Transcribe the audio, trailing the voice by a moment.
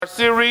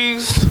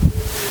series.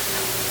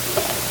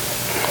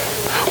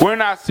 We're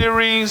in our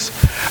series,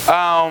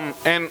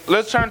 and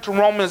let's turn to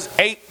Romans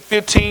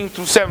 8:15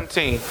 through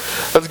 17.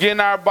 Let's get in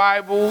our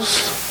Bibles.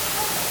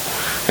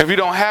 If you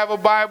don't have a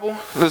Bible,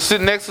 let's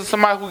sit next to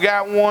somebody who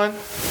got one.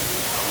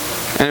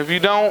 And if you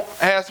don't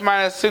have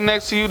somebody that's sitting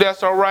next to you,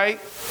 that's all right.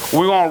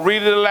 We're going to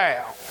read it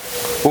aloud.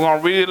 We're going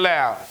to read it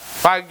aloud.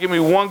 If I can give me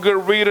one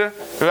good reader,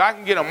 if I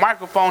can get a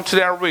microphone to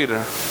that reader.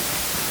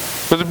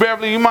 Mr.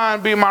 Beverly, you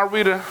mind being my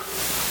reader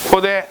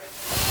for that?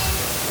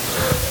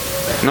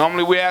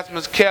 Normally we ask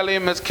Miss Kelly.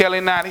 Miss Kelly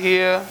not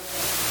here.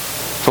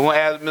 So we'll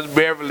ask Miss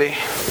Beverly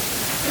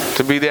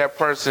to be that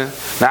person.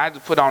 Now I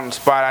just put on the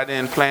spot. I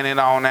didn't plan it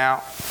on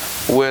out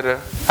with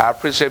her. I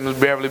appreciate Miss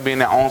Beverly being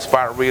that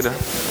on-spot reader.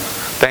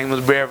 Thank you,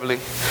 Miss Beverly.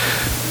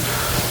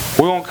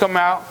 We're going to come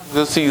out.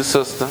 Good to see you,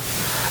 sister.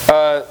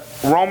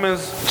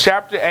 Romans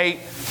chapter 8,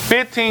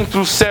 15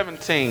 through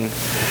 17.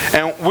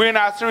 And we're in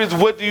our series,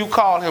 What Do You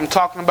Call Him?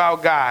 Talking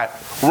about God.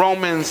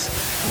 Romans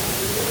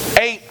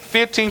 8,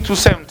 15 through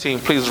 17.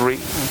 Please read.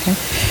 Okay.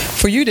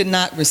 For you did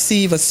not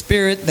receive a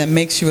spirit that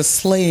makes you a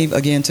slave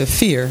again to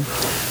fear,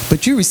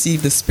 but you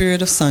received the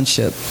spirit of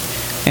sonship.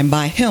 And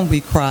by him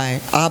we cry,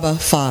 Abba,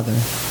 Father.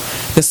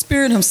 The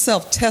Spirit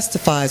himself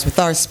testifies with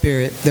our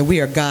spirit that we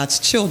are God's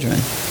children.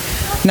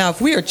 Now, if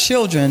we are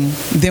children,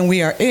 then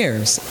we are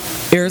heirs,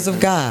 heirs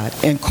of God,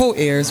 and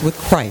co-heirs with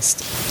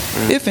Christ,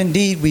 if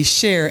indeed we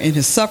share in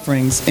his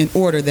sufferings, in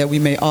order that we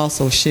may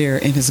also share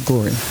in his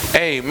glory.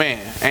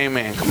 Amen.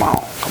 Amen. Come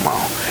on.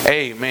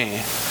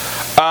 Amen.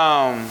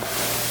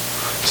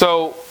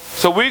 So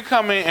we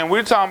come in and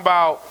we're talking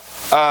about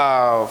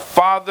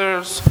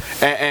fathers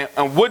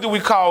and what do we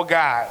call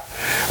God?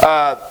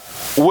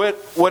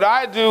 What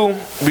I do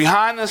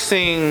behind the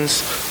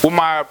scenes with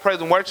my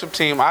praise and worship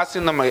team, I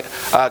send them a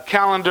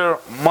calendar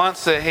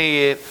months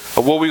ahead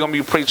of what we're going to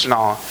be preaching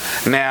on.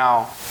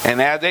 Now,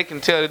 and as they can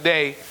tell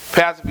today,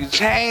 Pastor be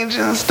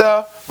changing and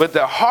stuff, but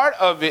the heart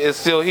of it is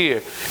still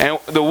here. And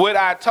what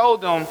I told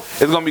them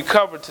is going to be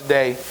covered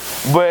today,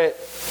 but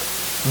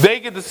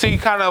they get to see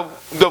kind of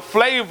the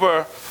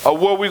flavor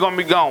of where we're going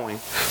to be going.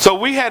 So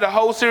we had a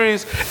whole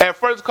series at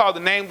first called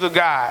The Names of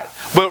God.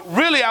 But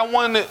really I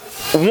wanted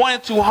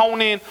to hone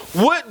in,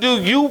 what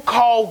do you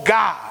call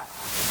God?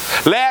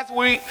 Last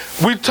week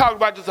we talked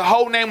about just the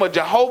whole name of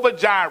Jehovah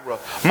Jireh,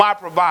 my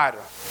provider.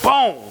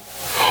 Boom.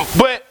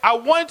 But I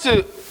want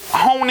to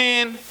hone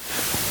in,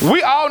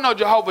 we all know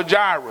Jehovah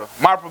Jireh,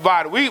 my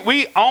provider.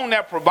 We own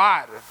that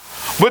provider.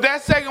 But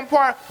that second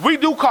part, we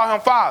do call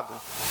him Father.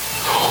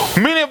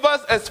 Many of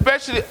us,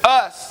 especially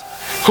us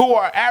who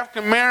are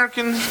African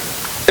Americans,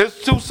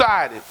 it's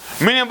two-sided.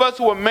 Many of us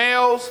who are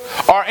males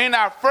are in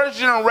our first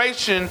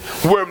generation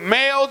where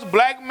males,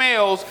 black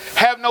males,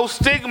 have no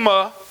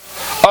stigma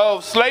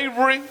of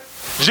slavery,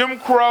 Jim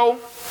Crow,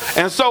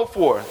 and so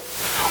forth.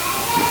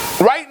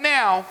 Right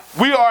now,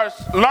 we are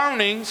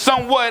learning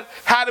somewhat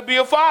how to be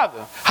a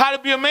father, how to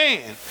be a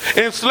man.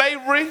 In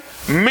slavery,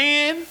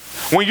 men,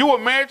 when you were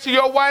married to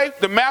your wife,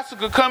 the master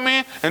could come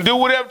in and do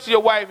whatever to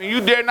your wife, and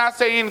you dare not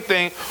say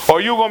anything, or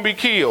you're going to be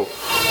killed.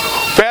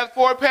 Fast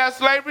forward past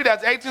slavery,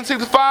 that's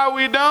 1865,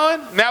 we're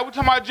done. Now we're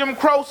talking about Jim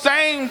Crow,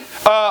 same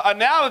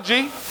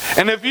analogy.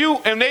 And if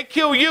they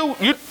kill you,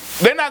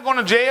 they're not going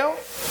to jail.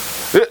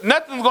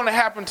 Nothing's going to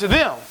happen to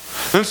them.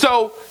 And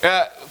so,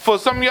 for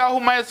some of y'all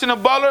who might have seen a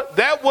Butler,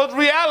 that was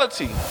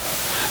reality.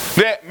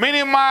 That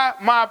many of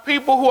my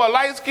people who are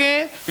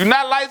light-skinned, you're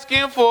not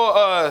light-skinned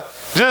for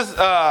just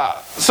out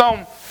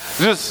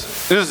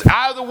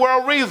of the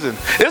world reason.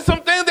 It's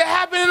some things that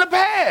happened in the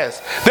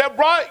past that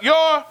brought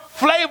your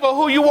flavor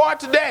who you are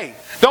today.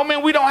 Don't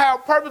mean we don't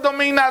have purpose, don't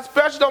mean you're not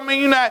special, don't mean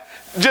you're not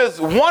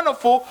just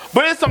wonderful,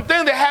 but it's some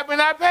things that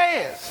happened in our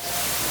past.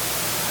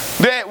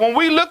 That when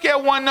we look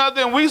at one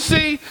another and we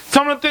see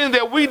some of the things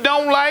that we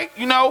don't like,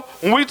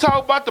 when we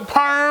talk about the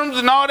perms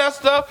and all that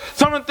stuff,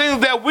 some of the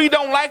things that we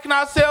don't like in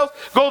ourselves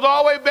goes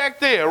all the way back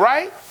there,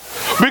 right?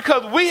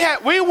 Because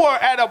we were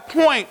at a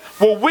point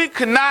where we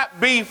could not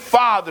be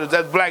fathers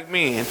as black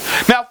men.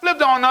 Now flip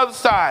it on the other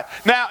side.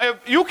 Now if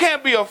you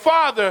can't be a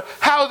father,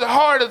 how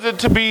hard is it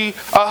to be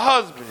a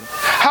husband?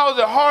 How is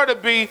it hard to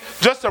be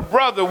just a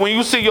brother when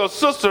you see your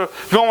sister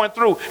going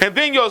through? And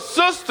then your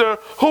sister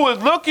who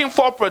is looking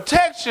for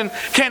protection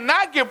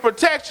cannot get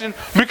protection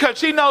because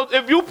she knows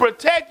if you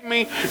protect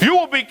me, you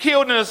will be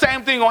killed and the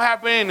same thing will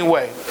happen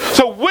anyway.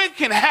 So what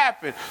can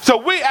happen?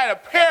 So we're at a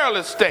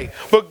perilous state.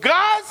 But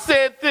God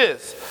said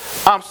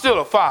this, I'm still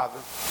a father.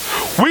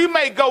 We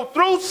may go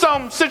through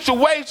some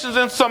situations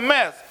and some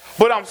mess,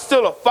 but I'm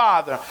still a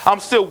father. I'm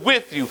still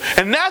with you.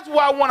 And that's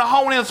why I want to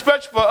hone in,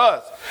 especially for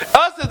us.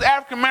 Us as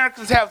African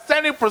Americans have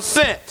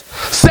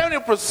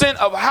 70%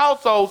 of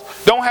households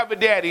don't have a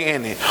daddy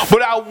in it.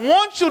 But I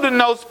want you to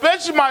know,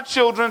 especially my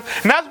children,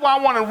 and that's why I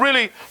want to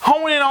really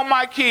hone in on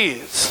my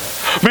kids.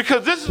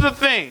 Because this is the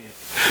thing.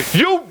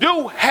 You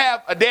do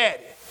have a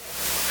daddy.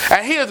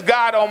 And he is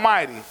God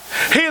Almighty.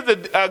 He is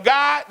a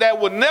God that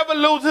will never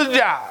lose his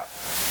job.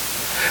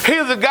 He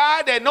is a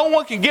God that no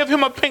one can give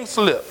him a pink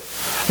slip.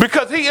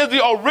 Because he is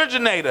the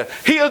originator.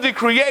 He is the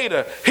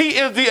creator. He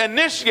is the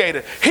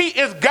initiator. He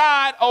is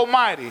God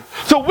Almighty.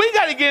 So we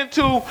got to get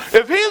into,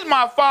 if he's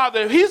my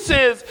father, if he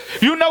says,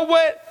 you know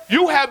what?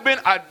 You have been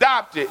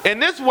adopted.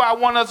 And this is why I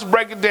want us to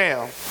break it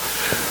down.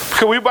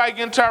 Can we get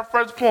into our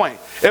first point?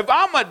 If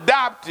I'm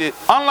adopted,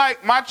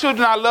 unlike my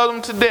children, I love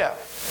them to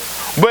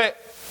death. But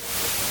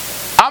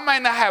I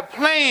might not have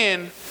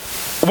planned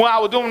when I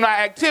was doing my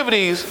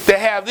activities to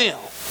have them.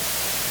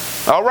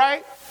 All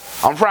right?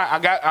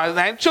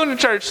 I ain't children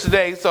church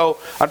today, so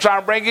I'm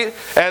trying to bring it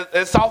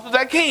as soft as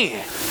I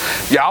can.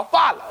 Y'all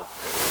follow.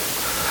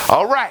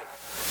 All right.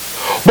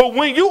 But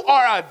when you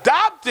are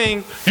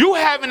adopting, you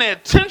have an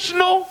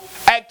intentional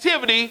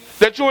activity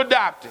that you're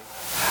adopting.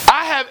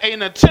 I have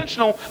an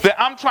intentional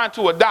that I'm trying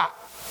to adopt.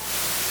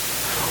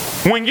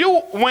 When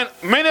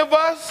many of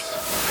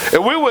us,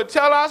 if we would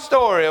tell our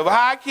story of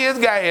how our kids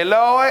got here,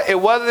 Lord,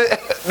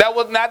 that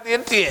was not the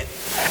intent.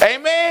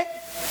 Amen?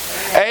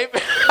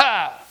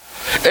 Amen.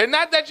 And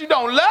not that you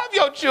don't love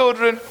your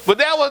children, but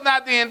that was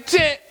not the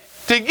intent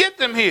to get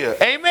them here.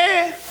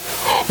 Amen?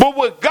 But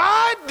what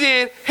God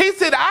did, he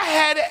said, I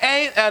had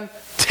an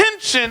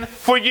intention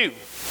for you.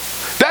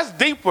 That's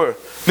deeper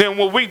than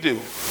what we do.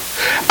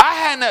 I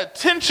had an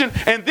attention,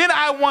 and then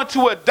I want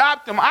to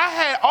adopt them. I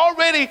had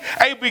already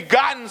a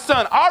begotten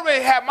son. I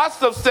already had my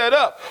stuff set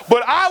up.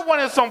 But I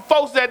wanted some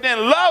folks that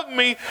didn't love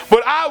me,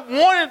 but I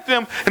wanted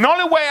them. And the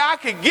only way I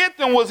could get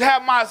them was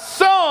have my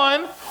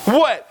son,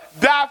 what?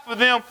 Die for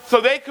them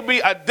so they could be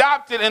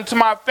adopted into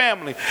my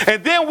family.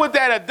 And then with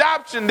that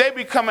adoption, they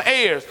become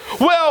heirs.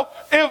 Well,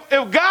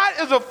 if God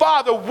is a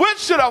father, what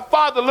should a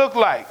father look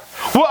like?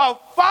 Well, a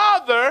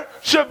father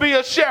should be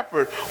a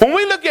shepherd. When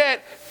we look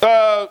at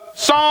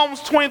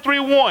Psalms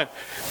 23:1,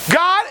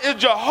 God is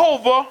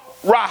Jehovah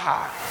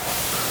Raha.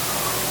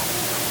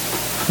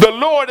 The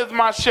Lord is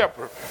my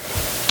shepherd.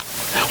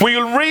 When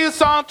you read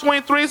Psalm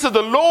 23, it says,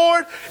 the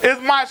Lord is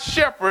my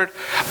shepherd,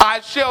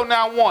 I shall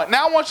not want.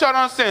 Now I want y'all to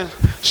understand,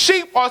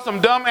 sheep are some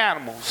dumb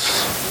animals.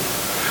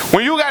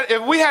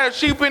 If we had a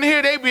sheep in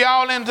here, they'd be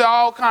all into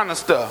all kind of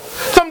stuff.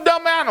 Some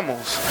dumb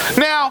animals.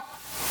 Now,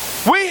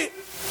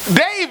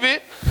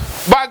 David,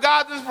 by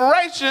God's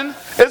inspiration,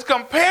 is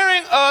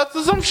comparing us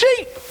to some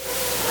sheep.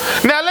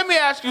 Now let me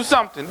ask you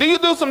something. Do you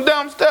do some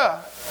dumb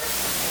stuff?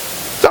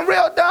 Some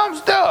real dumb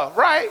stuff,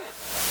 right?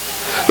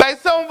 Like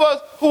some of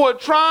us who are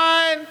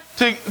trying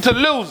to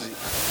lose it.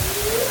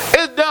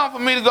 It's dumb for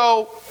me to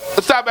go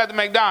stop at the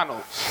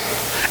McDonald's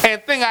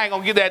and think I ain't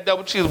gonna get that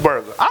double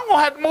cheeseburger. I'm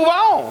gonna have to move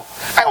on.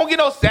 I ain't gonna get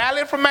no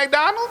salad from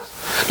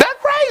McDonald's. That's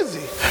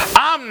crazy.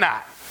 I'm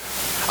not.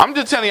 I'm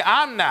just telling you,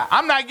 I'm not.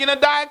 I'm not getting a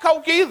Diet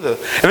Coke either.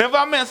 And if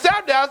I'm in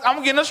South Dallas,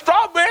 I'm getting a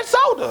strawberry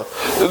soda.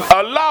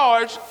 A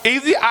large,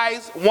 easy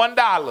ice,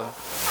 $1.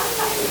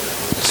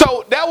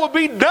 So that would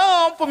be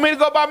dumb for me to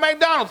go buy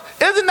McDonald's.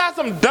 Isn't that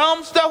some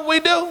dumb stuff we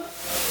do?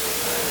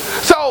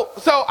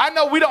 So I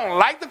know we don't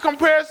like the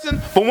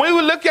comparison, but when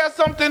we look at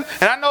something,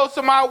 and I know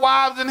some of our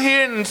wives in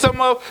here, and some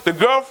of the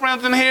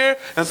girlfriends in here,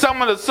 and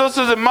some of the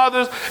sisters and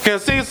mothers can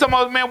see some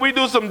of us, man, we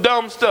do some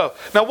dumb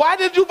stuff. Now, why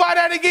did you buy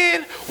that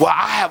again? Well,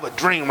 I have a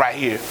dream right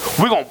here.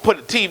 We're going to put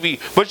a TV.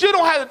 But you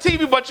don't have the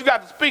TV, but you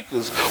got the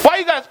speakers. Why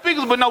you got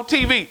speakers but no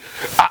TV?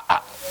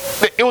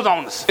 It was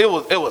on this. It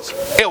was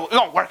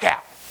going to work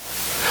out.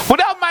 Well,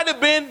 that might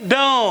have been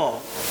dumb.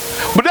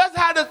 But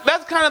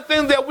that's kind of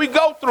things that we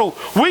go through.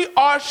 We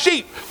are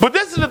sheep. But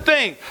this is the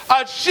thing.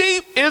 A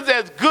sheep is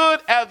as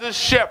good as its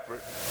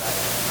shepherd.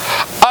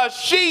 A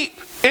sheep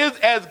is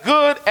as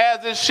good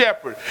as its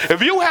shepherd.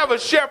 If you have a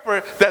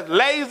shepherd that's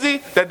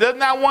lazy, that does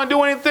not want to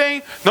do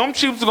anything, them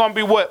sheep are going to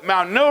be what?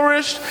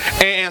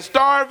 Malnourished and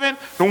starving.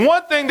 The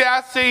one thing that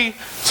I see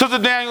Sister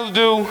Daniels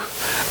do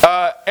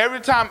every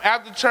time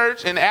after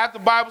church and after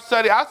Bible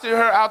study, I see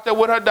her out there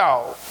with her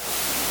dog.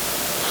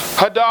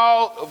 Her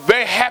dog,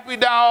 very happy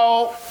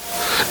dog.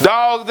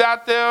 Dog's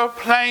out there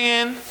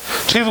playing.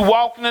 She's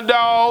walking the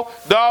dog.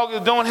 Dog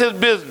is doing his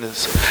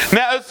business.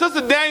 Now, if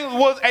Sister Daniels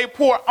was a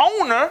poor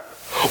owner,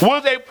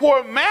 was a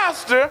poor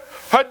master,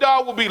 her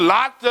dog would be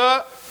locked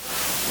up.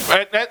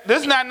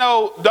 This is not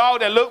no dog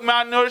that look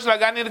malnourished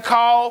like I need to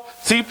call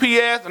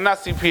CPS, or not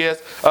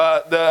CPS,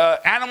 the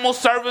animal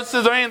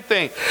services or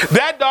anything.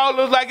 That dog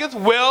looks like it's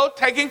well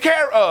taken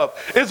care of.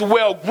 It's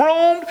well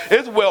groomed.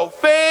 It's well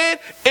fed.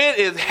 It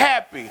is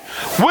happy.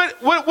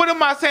 What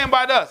am I saying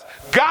about us?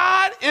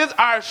 God is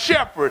our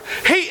shepherd.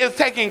 He is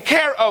taking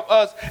care of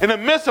us in the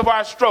midst of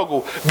our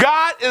struggle.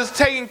 God is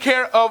taking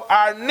care of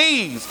our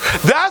needs.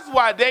 That's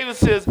why David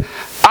says,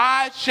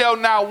 I shall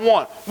not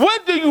want.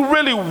 What do you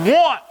really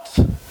want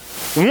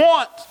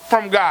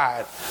from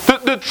God?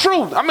 The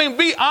truth. I mean,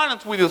 be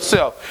honest with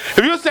yourself.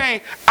 If you're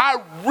saying, I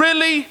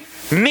really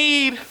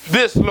need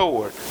this,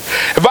 Lord.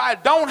 If I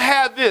don't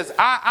have this,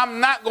 I'm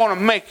not going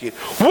to make it.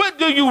 What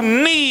do you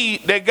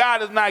need that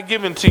God has not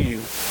given to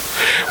you?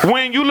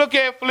 When you look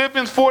at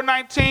Philippians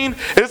 4:19,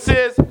 it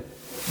says,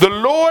 the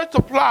Lord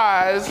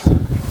supplies.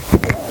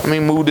 Let me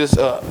move this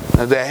up.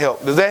 Does that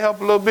help? Does that help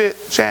a little bit,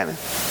 Shannon?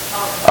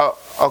 Oh,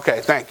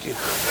 okay, thank you.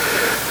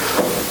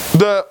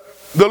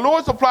 The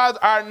Lord supplies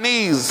our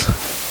needs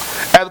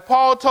As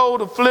Paul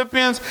told the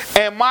Philippians,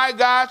 and my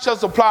God shall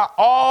supply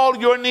all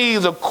your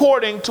needs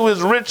according to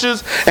his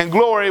riches and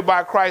glory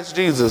by Christ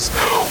Jesus.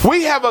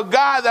 We have a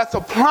God that's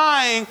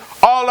supplying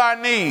all our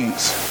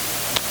needs.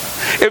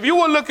 If you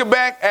were looking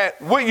back at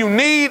what you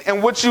need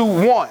and what you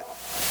want,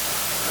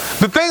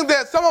 the things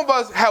that some of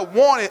us have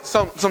wanted,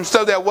 some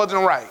stuff that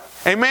wasn't right.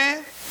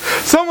 Amen?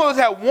 Some of us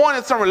have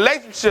wanted some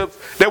relationships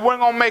that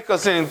weren't going to make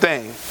us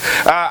anything.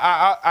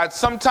 I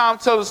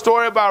sometimes tell the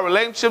story about a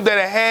relationship that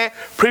I had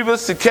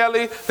previous to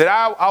Kelly, that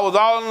I was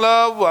all in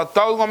love. I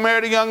thought I was going to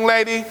marry the young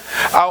lady.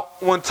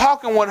 When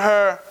talking with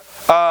her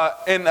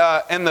in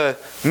the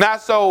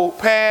not so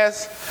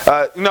past,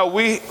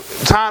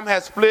 time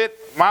has split.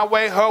 My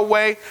way, her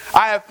way.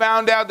 I have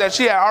found out that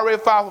she had already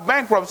filed for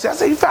bankruptcy. I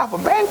said, you filed for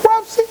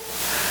bankruptcy?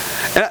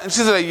 And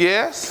she said,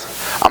 yes.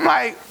 I'm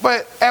like,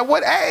 but at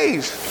what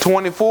age?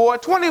 24.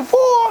 24?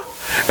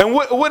 And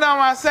what am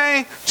I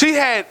saying? She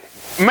had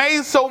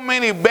made so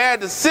many bad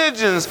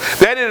decisions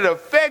that it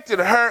affected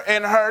her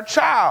and her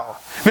child.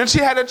 Then she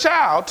had a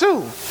child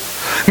too.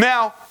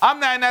 Now,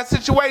 I'm not in that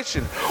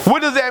situation.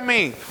 What does that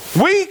mean?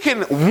 We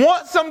can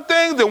want some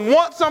things and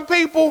want some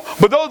people,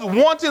 but those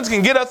wantings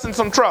can get us in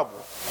some trouble.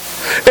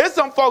 There's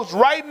some folks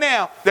right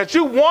now that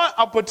you want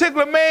a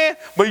particular man,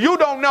 but you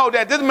don't know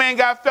that this man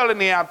got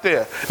felony out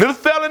there. This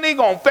felony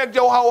gonna affect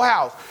your whole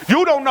house.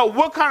 You don't know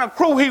what kind of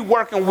crew he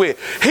working with.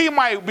 He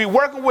might be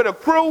working with a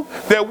crew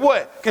that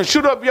what? Can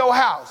shoot up your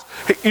house.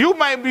 You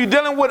might be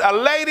dealing with a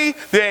lady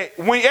that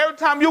every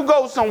time you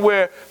go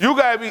somewhere, you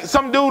gotta be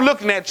some dude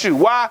looking at you.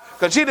 Why?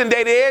 Because she done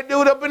dated every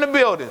dude up in the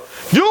building.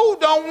 You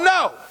don't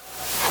know,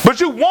 but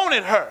you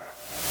wanted her.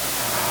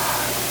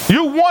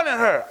 You wanted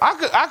her.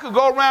 I could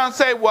go around and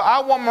say, well, I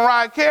want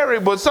Mariah Carey,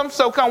 but some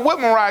stuff come with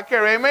Mariah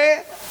Carey,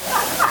 amen?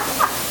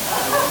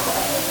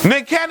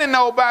 Nick Cannon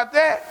know about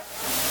that.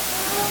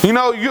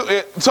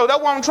 So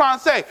that's what I'm trying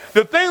to say.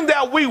 The thing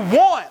that we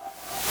want,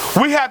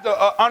 we have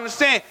to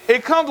understand,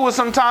 it comes with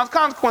sometimes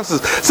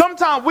consequences.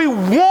 Sometimes we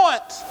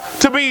want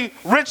to be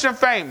rich and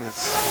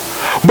famous.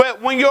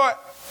 But when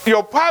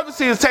your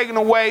privacy is taken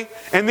away,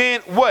 and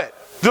then what?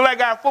 Just like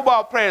our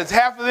football players,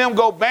 half of them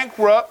go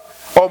bankrupt,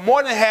 or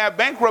more than half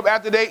bankrupt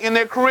after they in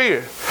their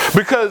career,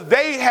 because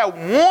they have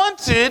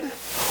wanted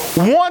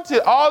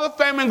all the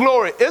fame and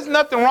glory. It's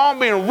nothing wrong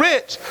being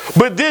rich,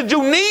 but did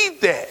you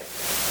need that?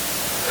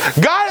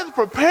 God is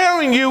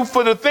preparing you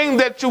for the thing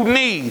that you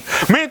need.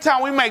 Many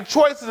times we make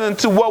choices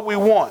into what we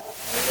want.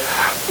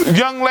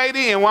 Young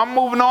lady, and I'm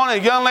moving on, a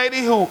young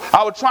lady who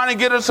I was trying to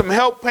get her some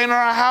help painting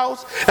her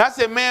house, and I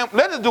said, "Ma'am,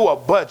 let us do a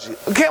budget.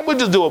 Can't we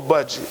just do a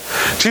budget?"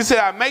 She said,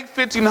 "I make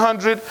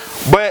 $1,500,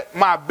 but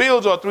my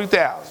bills are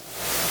 $3,000."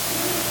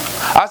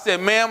 I said,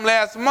 "Ma'am,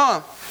 last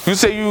month you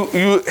said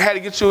you had to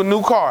get you a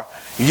new car."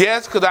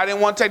 "Yes, because I didn't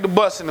want to take the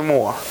bus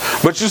anymore."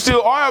 "But you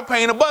still are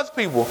paying the bus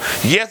people."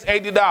 "Yes,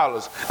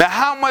 $80. "Now,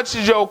 how much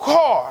is your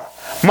car?"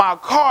 "My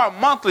car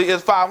monthly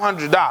is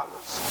 $500.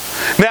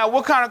 Now,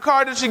 what kind of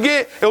car did she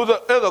get? It was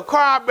a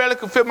car I barely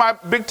could fit my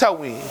big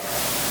toe in.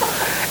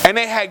 And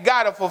they had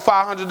got it for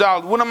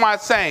 $500. What am I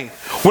saying?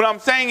 What I'm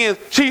saying is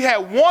she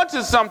had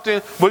wanted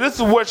something, but this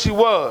is where she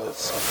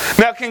was.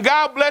 Now, can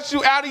God bless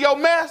you out of your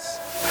mess?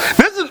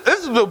 This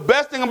is the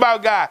best thing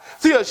about God.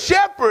 See, a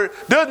shepherd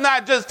does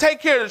not just take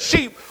care of the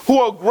sheep who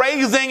are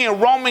grazing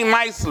and roaming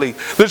nicely.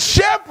 The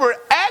shepherd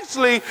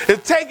actually is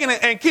taking it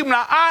and keeping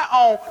an eye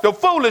on the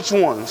foolish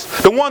ones,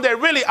 the ones that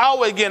really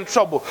always get in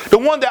trouble, the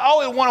ones that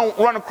always want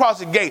to run across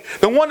the gate,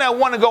 the one that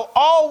want to go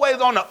always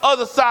on the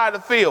other side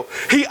of the field.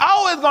 He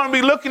always going to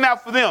be looking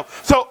out for them.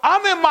 So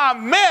I'm in my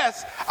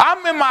mess.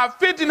 I'm in my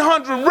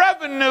 $1,500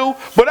 revenue,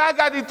 but I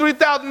got the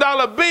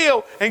 $3,000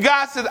 bill, and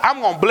God says,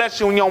 "I'm going to bless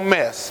you in your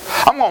mess.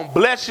 I'm going to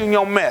bless you in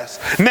your mess."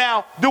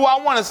 Now, do I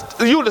want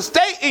you to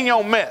stay in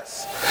your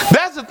mess?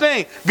 That's the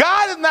thing.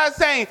 God is not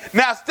saying,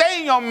 now stay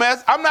in your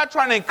mess. I'm not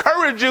trying to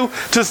encourage you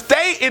to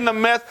stay in the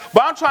mess,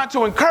 but I'm trying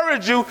to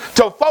encourage you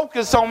to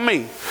focus on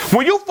me.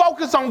 When you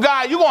focus on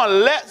God, you're going to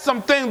let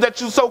some things that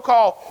you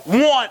so-called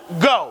want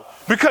go,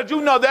 because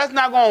you know that's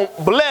not going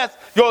to bless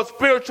your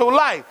spiritual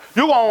life.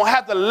 You're going to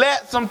have to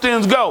let some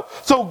things go.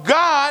 So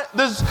God,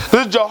 this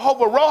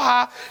Jehovah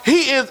Rohi,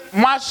 he is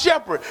my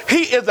shepherd.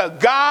 He is a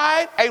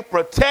guide, a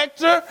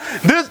protector.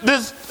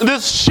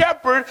 This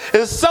shepherd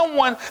is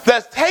someone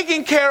that's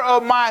taking care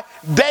of my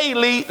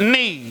daily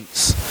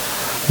needs.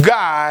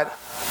 God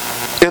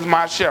is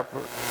my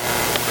shepherd.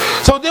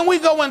 So then we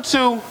go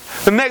into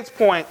the next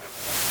point,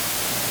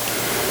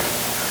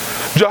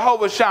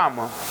 Jehovah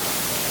Shammah.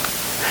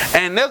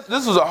 And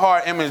this is a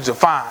hard image to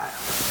find,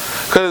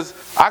 because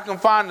I can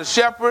find the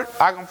shepherd,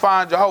 I can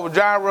find Jehovah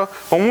Jireh,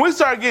 but when we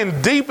start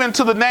getting deep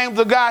into the names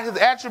of God, his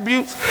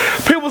attributes,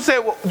 people say,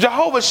 well,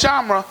 Jehovah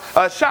Shammah,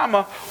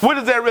 what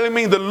does that really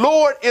mean? The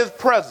Lord is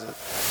present.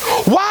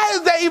 Why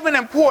is that even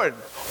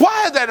important?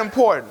 Why is that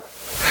important?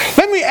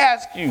 Let me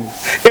ask you,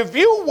 if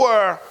you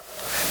were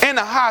in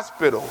a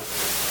hospital,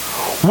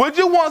 would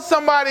you want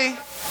somebody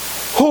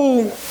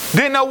who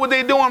didn't know what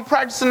they're doing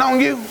practicing on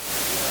you?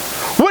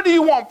 What do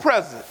you want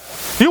present?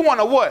 You want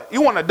a what?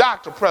 You want a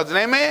doctor present,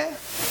 amen?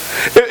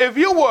 If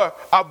you were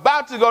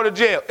about to go to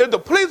jail, if the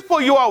police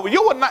pull you over,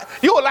 you would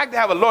like to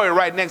have a lawyer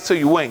right next to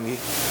you, wouldn't you?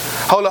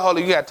 Hold on,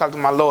 you got to talk to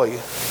my lawyer.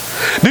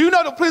 Do you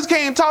know the police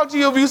can't even talk to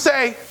you if you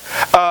say,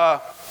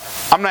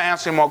 I'm not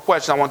answering more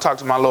questions, I want to talk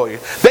to my lawyer.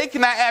 They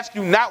cannot ask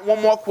you not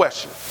one more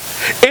question.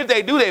 If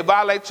they do, they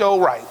violate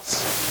your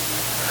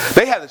rights.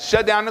 They have to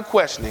shut down the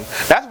questioning.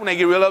 That's when they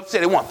get real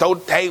upset. They want to throw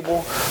the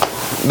table,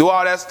 do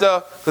all that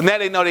stuff, because now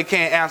they know they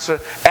can't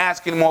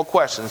ask any more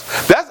questions.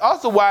 That's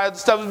also why the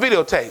stuff is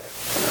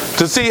videotaped,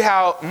 to see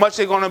how much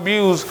they're going to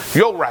abuse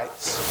your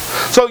rights.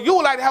 So you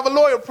would like to have a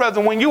lawyer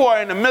present when you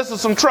are in the midst of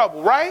some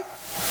trouble, right?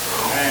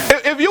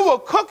 If you were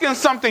cooking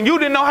something you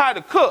didn't know how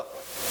to cook,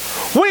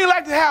 wouldn't you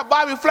like to have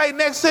Bobby Flay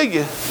next to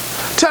you,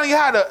 telling you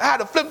how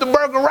to flip the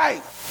burger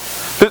right?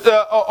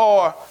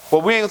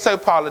 Well, we ain't gonna say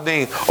Paula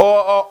Deen,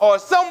 or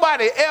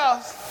somebody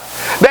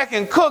else that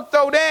can cook,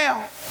 throw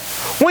down.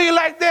 We ain't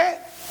like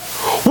that.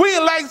 We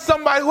ain't like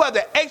somebody who has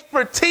the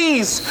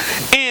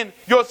expertise in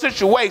your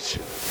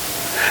situation.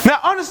 Now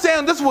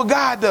understand, this is what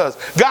God does.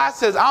 God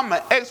says, I'm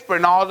an expert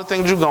in all the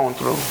things you're going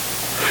through.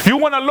 You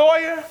want a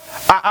lawyer?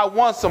 I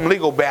want some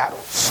legal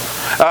battles.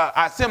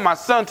 I sent my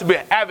son to be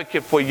an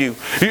advocate for you.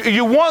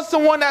 You want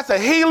someone that's a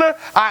healer?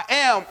 I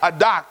am a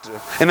doctor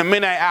in the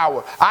midnight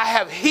hour. I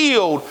have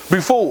healed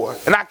before,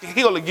 and I can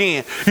heal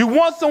again. You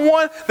want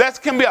someone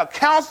that can be a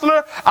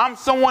counselor? I'm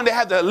someone that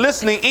has a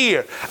listening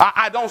ear.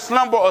 I don't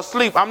slumber or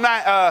sleep. I'm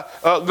not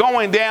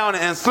going down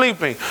and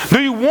sleeping.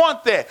 Do you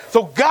want that?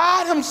 So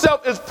God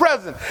himself is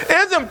present.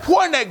 It's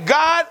important that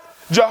God,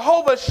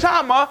 Jehovah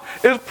Shammah,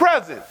 is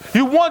present.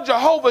 You want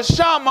Jehovah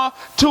Shammah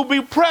to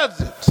be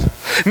present.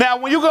 Now,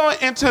 when you go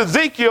into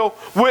Ezekiel,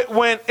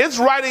 when it's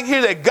writing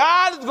here that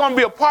God is going to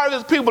be a part of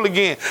his people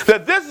again,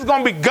 that this is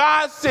going to be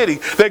God's city,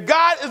 that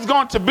God is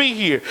going to be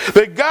here,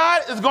 that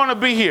God is going to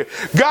be here.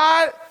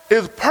 God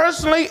is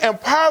personally and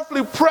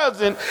powerfully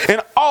present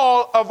in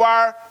all of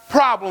our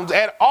problems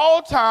at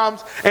all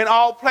times in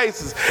all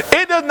places.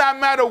 It does not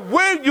matter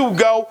where you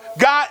go,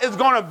 God is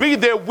going to be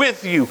there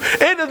with you.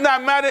 It does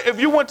not matter if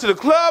you went to the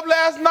club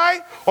last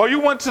night or you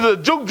went to the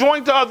juke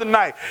joint the other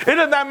night. It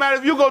does not matter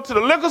if you go to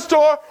the liquor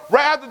store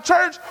right after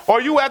church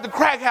or you at the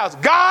crack house.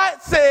 God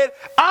said,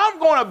 I'm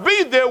going to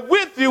be there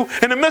with you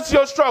in the midst of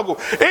your struggle.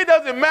 It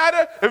doesn't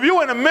matter if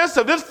you're in the midst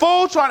of this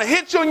fool trying to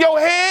hit you in your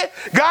head.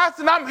 God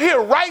said, I'm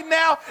here right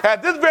now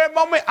at this very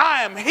moment.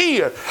 I am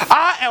here.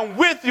 I am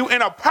with you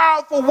in a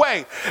powerful way.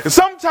 And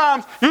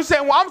sometimes you say,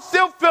 well, I'm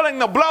still feeling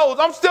the blows.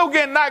 I'm still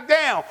getting knocked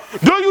down.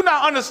 Do you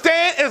not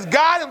understand? It's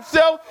God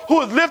himself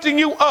who is lifting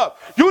you up.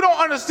 You don't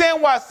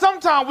understand why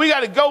sometimes we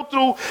got to go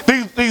through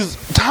these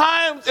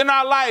times in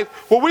our life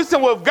where we say,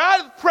 well, if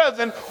God is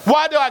present,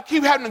 why do I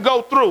keep having to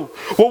go through?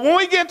 Well, when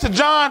we get to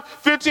John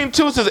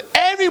 15:2, it says,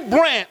 every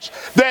branch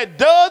that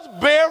does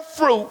bear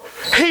fruit,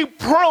 he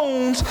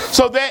prunes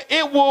so that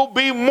it will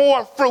be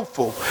more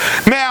fruitful.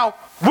 Now,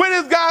 what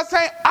is God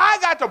saying? I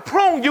got to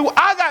prune you.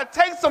 I got to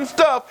take some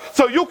stuff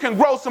so you can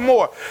grow some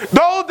more.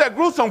 Those that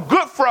grew some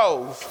good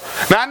froze.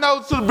 Now, I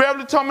know Sister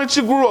Beverly told me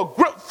she grew a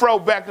good fro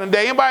back in the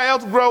day. Anybody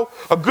else grow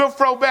a good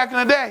fro back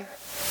in the day?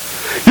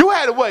 You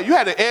had to what? You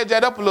had to edge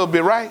that up a little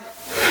bit, right?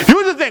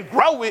 You just didn't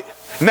grow it,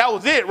 and that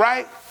was it,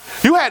 right?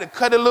 You had to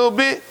cut it a little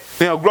bit,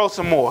 then grow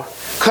some more.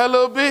 Cut a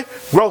little bit,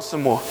 grow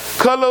some more.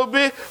 Cut a little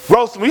bit,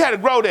 grow some more. You had to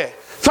grow that.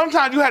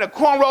 Sometimes you had to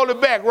corn roll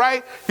it back,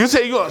 right? You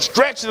say you're going to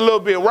stretch it a little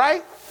bit,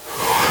 right?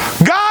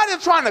 God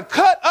is trying to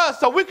cut us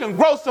so we can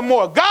grow some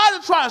more. God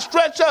is trying to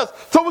stretch us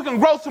so we can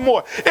grow some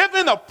more. If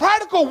in the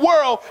practical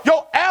world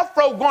your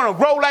afro is going to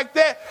grow like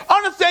that,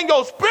 understand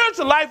your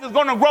spiritual life is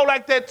going to grow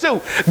like that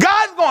too.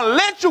 God's going to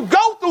let you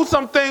go through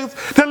some things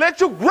to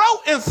let you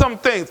grow in some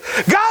things.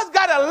 God's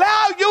got to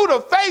allow you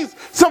to face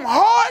some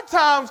hard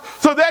times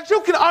so that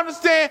you can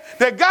understand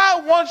that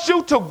God wants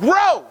you to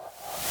grow.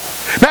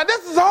 Now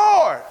this is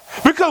hard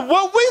because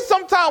what we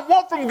sometimes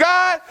want from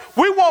God,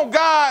 we want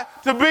God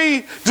to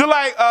be just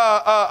like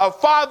a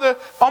father,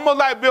 almost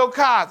like Bill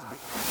Cosby,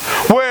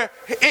 where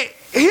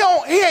he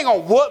ain't gonna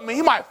whoop me.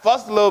 He might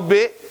fuss a little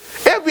bit.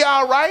 It'll be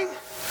all right.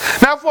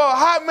 Now for a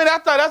hot minute, I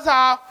thought that's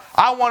how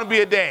I want to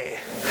be a dad.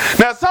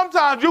 Now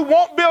sometimes you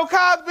want Bill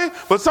Cosby,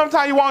 but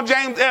sometimes you want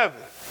James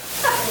Evans,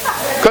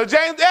 because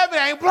James Evans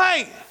ain't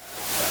playing.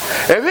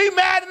 If he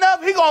mad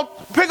enough, he going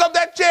to pick up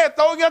that chair,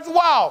 throw it against the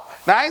wall.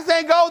 Now, I ain't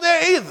saying go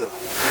there either,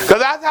 because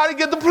that's how they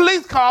get the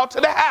police call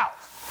to the house.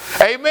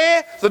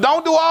 Amen? So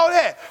don't do all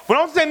that. But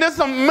I'm saying there's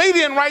some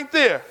median right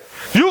there.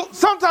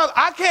 Sometimes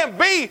I can't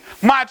be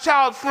my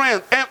child's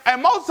friend.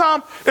 And most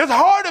times, it's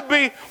hard to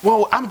be,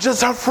 well, I'm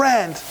just her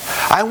friend.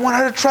 I want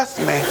her to trust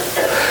me.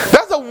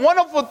 That's a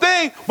wonderful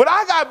thing, but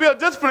I got to be a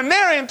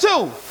disciplinarian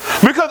too.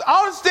 Because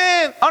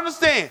understand,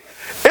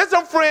 it's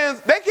some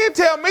friends, they can't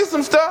tell me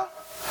some stuff.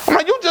 I'm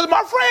like, you just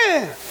my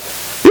friend.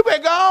 You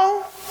better go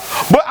on.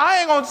 But I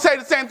ain't going to say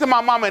the same to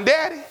my mom and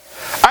daddy.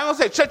 I ain't going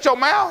to say, shut your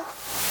mouth.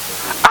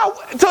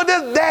 To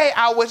this day,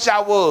 I wish I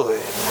would.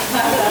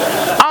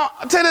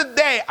 To this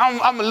day,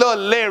 I'm a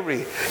little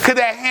leery. Because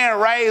that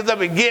hand raise up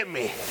and get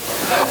me.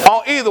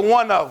 On either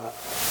one of them.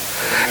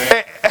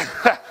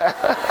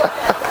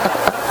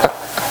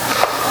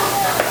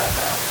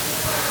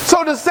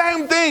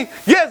 same thing.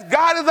 Yes,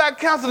 God is our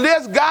counselor.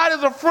 Yes, God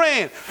is a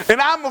friend.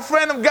 And I'm a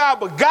friend of God.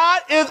 But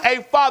God is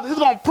a father. He's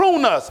going to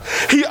prune us.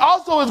 He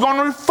also is going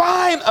to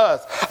refine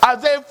us.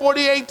 Isaiah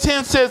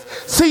 48:10 says,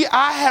 see,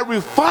 I have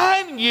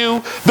refined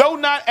you, though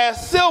not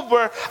as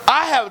silver.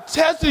 I have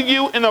tested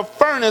you in a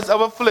furnace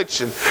of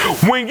affliction.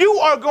 When you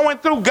are going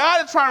through,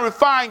 God is trying to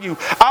refine you.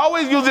 I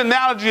always use the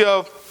analogy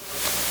of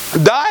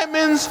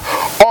diamonds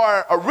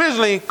are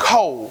originally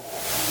coal.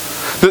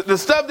 The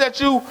stuff that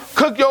you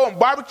cook your own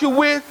barbecue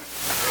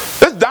with,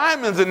 there's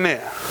diamonds in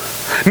there.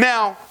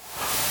 Now,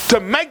 to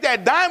make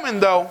that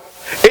diamond though,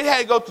 it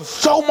had to go through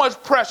so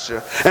much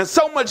pressure and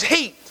so much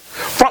heat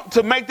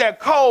to make that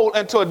coal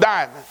into a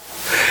diamond.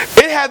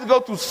 It has to go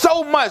through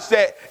so much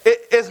that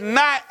it's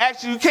not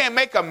actually, you can't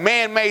make a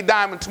man-made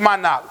diamond to my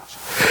knowledge.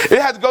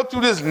 It has to go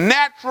through this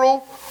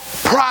natural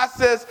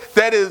process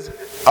that is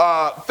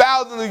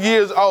thousands of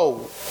years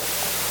old.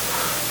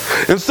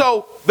 And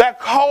so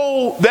that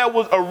coal that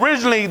was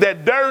originally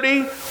that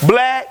dirty,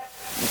 black,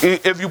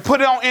 if you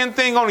put it on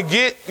anything on the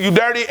get, you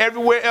dirty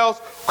everywhere else.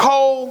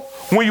 Coal,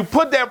 when you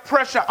put that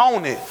pressure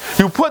on it,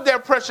 what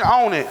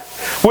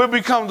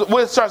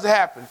starts to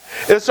happen?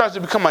 It starts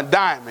to become a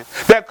diamond.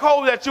 That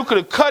coal that you could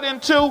have cut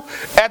into,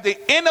 at the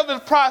end of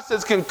this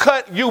process can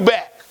cut you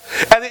back.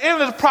 At the end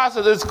of this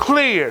process, it's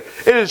clear,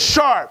 it is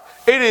sharp,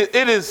 it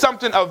is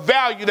something of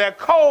value. That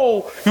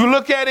coal, you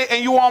look at it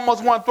and you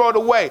almost want to throw it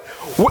away.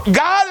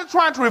 God is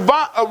trying to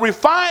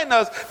refine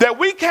us, that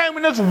we came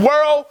in this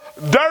world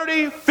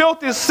dirty,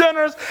 filthy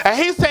sinners, and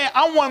he's saying,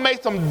 I want to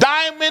make some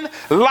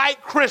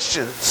diamond-like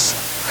Christians.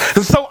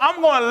 And so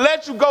I'm going to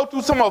let you go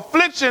through some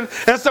affliction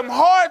and some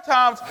hard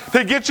times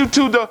to get you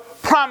to the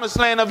promised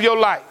land of your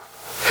life.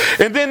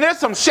 And then there's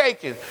some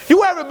shaking.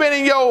 You ever been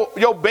in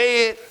your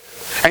bed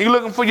and you're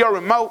looking for your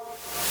remote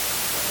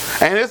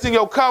and it's in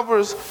your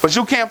covers, but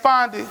you can't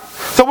find it?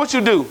 So what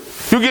you do?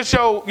 You get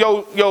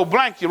your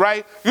blanket,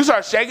 right? You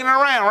start shaking it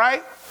around,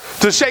 right?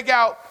 To shake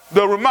out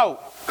the remote.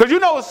 Because you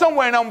know it's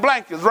somewhere in them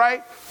blankets,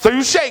 right? So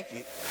you shake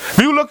it. If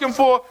you looking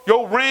for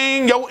your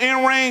ring, your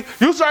ear ring,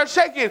 you start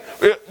shaking.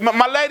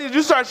 My ladies,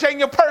 you start shaking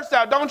your purse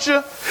out, don't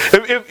you?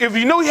 If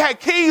you knew you had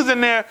keys in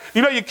there,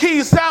 you know your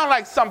keys sound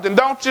like something,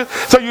 don't you?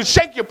 So you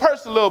shake your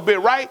purse a little bit,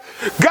 right?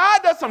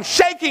 God does some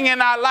shaking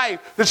in our life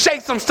to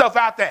shake some stuff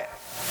out there.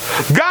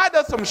 God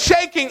does some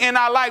shaking in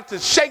our life to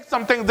shake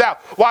some things out.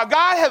 While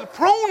God has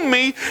pruned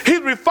me, he's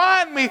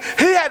refined me,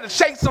 he had to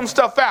shake some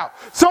stuff out.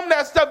 Some of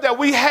that stuff that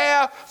we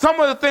have, some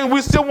of the things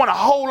we still want to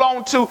hold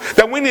on to,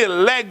 that we need to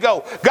let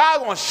go.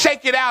 God's going to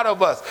shake it out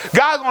of us.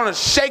 God's going to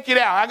shake it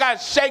out. I got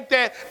to shake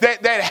that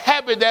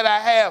habit that I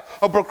have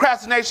of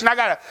procrastination. I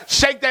got to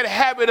shake that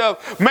habit of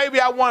maybe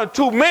I wanted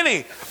too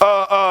many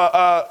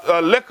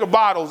liquor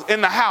bottles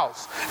in the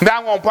house that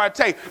I won't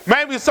partake.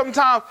 Maybe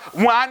sometimes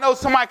when I know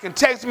somebody can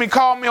text me,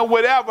 call me or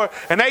whatever,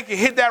 and they can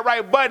hit that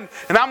right button,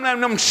 and I'm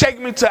letting them shake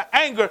me to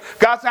anger.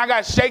 God said, I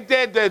got to shake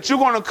that you're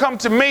going to come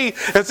to me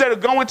instead of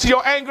going to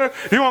your anger.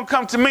 You're going to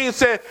come to me and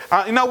say,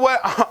 you know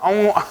what?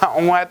 I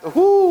want to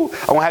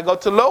go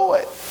to the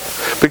Lord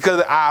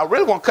because I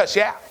really want to cut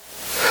you out.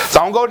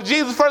 So I'm going to go to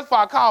Jesus first before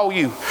I call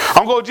you.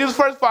 I'm going to go to Jesus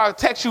first before I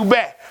text you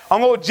back. I'm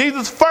going to go to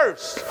Jesus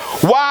first.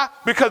 Why?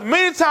 Because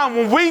many times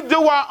when we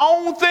do our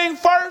own thing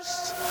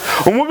first,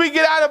 when we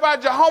get out of our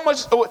Jehovah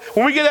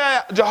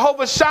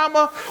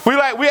Shammah, we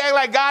act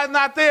like God's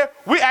not there.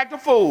 We act a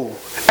fool.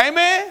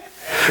 Amen?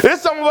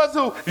 There's some of us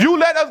who, you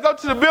let us go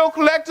to the bill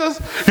collectors,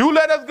 you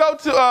let us go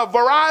to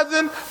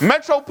Verizon,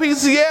 Metro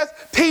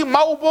PCS,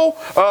 T-Mobile,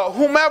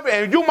 whomever,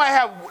 and you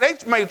they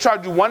may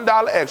charge you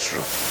 $1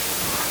 extra.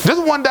 Just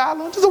 $1,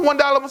 just a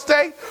 $1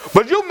 mistake.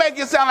 But you make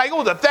it sound like it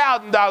was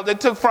 $1,000 they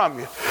took from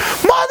you.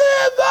 Mother,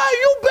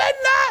 you better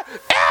not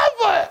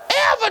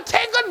ever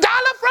take $1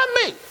 from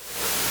me.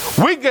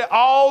 We get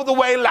all the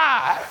way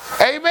live.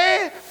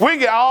 Amen? We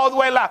get all the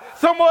way live.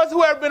 Some of us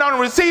who have been on the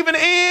receiving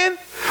end,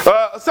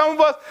 some of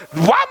us,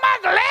 why my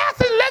glasses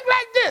look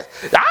like this?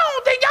 I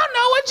don't think y'all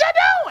know what you're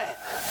doing.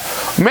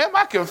 Man,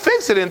 I can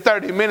fix it in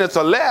 30 minutes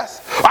or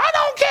less. I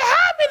don't care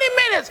how many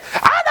minutes.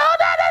 I know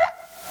that.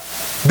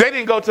 They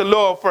didn't go to the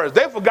Lord first.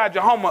 They forgot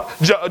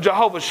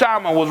Jehovah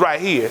Shammah was right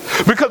here.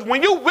 Because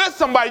when you with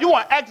somebody, you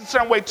want to act a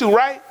certain way too,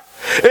 right?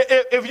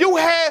 If you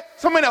had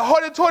so many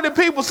hoity-toity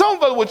people, some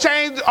of us would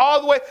change all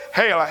the way.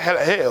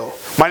 Hell,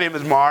 my name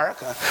is Mark.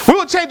 We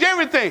would change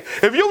everything.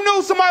 If you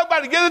knew somebody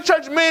about to give the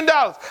church $1 million,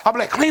 I'd be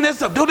like, clean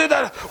this up, do this,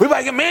 we about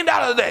to get $1 million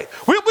a day.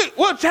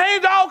 We'll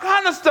change all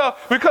kind of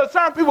stuff because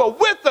certain people are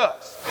with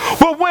us.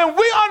 But when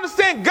we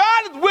understand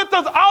God is with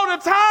us all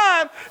the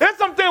time, it's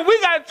something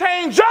we got to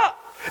change up.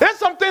 There's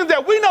some things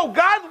that we know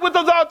God's with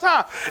us all the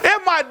time.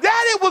 If my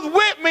daddy was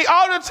with me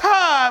all the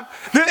time,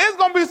 then it's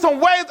going to be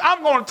some ways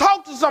I'm going to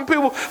talk to some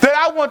people that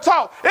I want to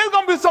talk. There's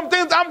going to be some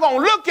things I'm going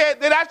to look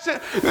at that I should.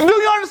 Do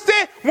you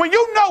understand? When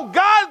you know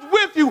God's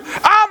with you,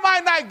 I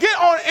might not get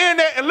on the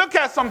internet and look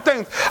at some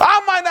things. I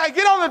might not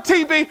get on the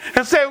TV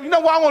and say, you know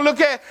what, I want to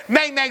look at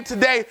Nate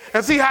today and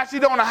see how she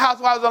doing on the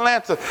Housewives of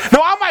Atlanta.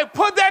 No, I might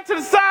put that to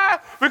the side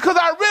because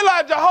I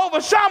realize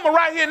Jehovah Shammah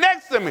right here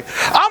next to me.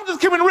 I'm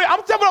just keeping it real.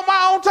 I'm stepping on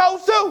my own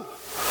toes too.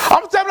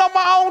 I'm stepping on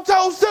my own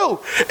toes too.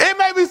 It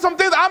may be some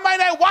things I might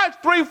not watch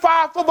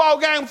 3-5 football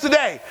games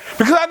today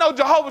because I know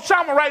Jehovah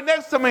Shammah right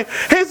next to me.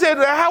 He said,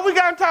 how we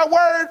got into our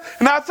word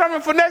and our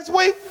sermon for next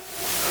week?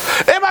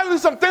 It might be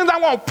some things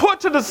I'm going to put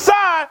to the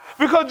side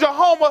because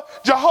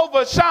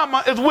Jehovah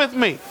Shammah is with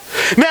me.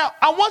 Now,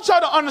 I want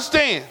y'all to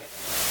understand.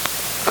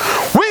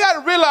 We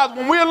got to realize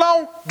when we're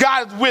alone,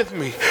 God is with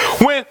me.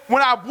 When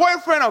our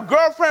boyfriend or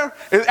girlfriend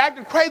is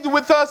acting crazy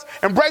with us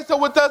and breaks up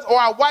with us, or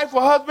our wife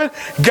or husband,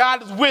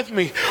 God is with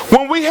me.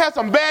 When we have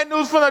some bad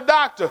news from the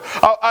doctor,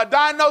 a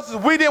diagnosis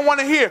we didn't want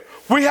to hear,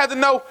 we have to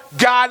know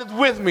God is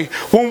with me.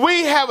 When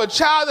we have a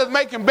child that's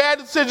making bad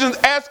decisions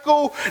at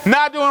school,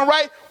 not doing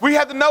right, we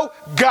have to know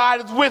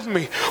God is with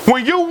me.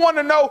 When you want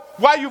to know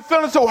why you're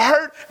feeling so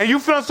hurt and you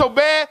feeling so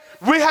bad,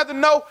 we have to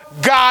know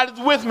God is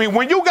with me.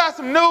 When you got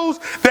some news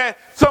that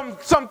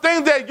some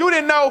things that you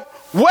didn't know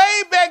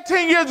way back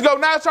 10 years ago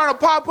now it's trying to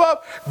pop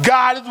up,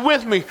 God is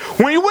with me.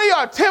 When we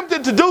are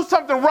tempted to do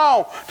something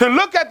wrong, to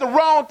look at the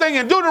wrong thing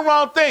and do the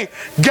wrong thing,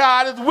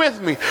 God is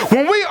with me.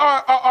 When we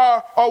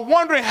are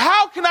wondering,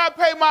 how can I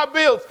pay my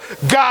bills?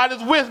 God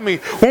is with me.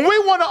 When we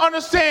want to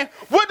understand,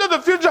 what does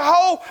the future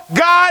hold?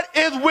 God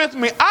is with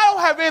me. I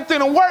don't have anything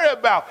to worry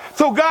about,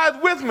 so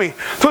God's with me.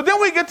 So then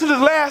we get to the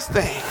last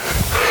thing,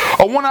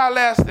 or one of our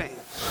last things,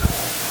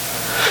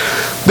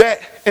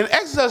 that in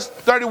Exodus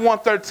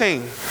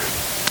 31:13,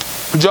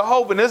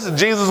 Jehovah, and this is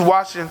Jesus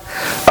washing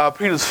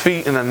Peter's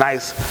feet in a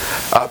nice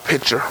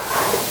picture.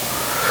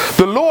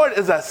 The Lord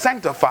is a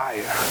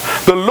sanctifier.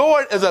 The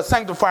Lord is a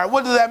sanctifier.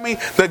 What does that mean?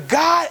 That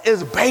God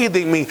is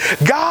bathing me.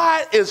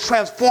 God is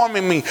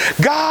transforming me.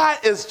 God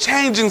is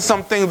changing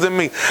some things in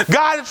me.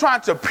 God is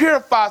trying to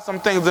purify some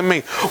things in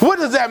me. What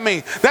does that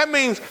mean? That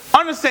means,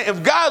 understand,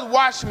 if God's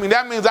washing me,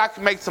 that means I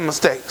can make some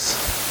mistakes.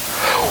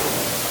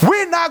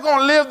 We're not going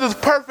to live this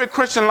perfect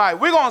Christian life.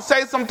 We're going to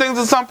say some things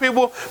to some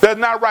people that's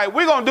not right.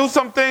 We're going to do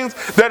some things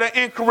that are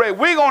incorrect.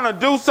 We're going to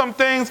do some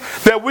things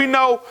that we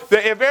know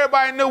that if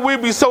everybody knew,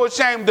 we'd be so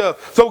ashamed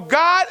of. So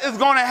God is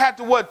going to have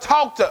to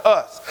talk to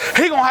us.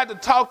 He's going to have to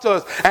talk to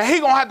us, and He's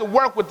going to have to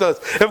work with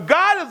us. If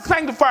God is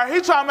sanctified,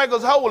 He's trying to make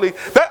us holy.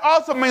 That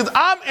also means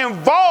I'm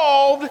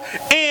involved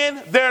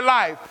in their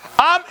life.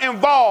 I'm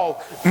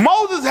involved.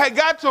 Moses had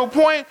got to a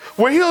point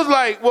where he was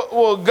like,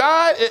 well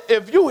God,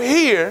 if you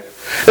here,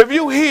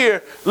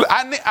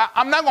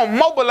 I'm not going to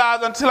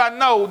mobilize until I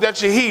know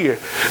that you're here.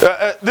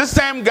 This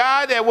same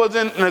guy that was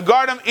in the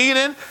Garden of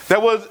Eden,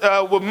 that was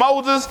with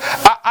Moses,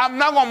 I'm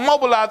not going to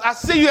mobilize. I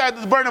see you at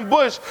this burning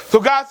bush. So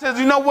God says,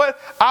 you know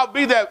what? I'll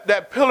be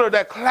that pillar,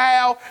 that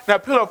cloud,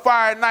 that pillar of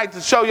fire at night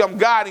to show you I'm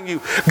guiding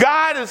you.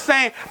 God is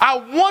saying, I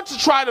want to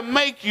try to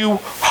make you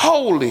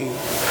holy.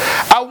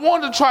 I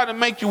want to try to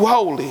make you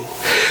holy.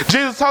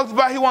 Jesus talks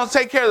about He wants to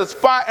take care of the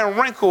spot and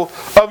wrinkle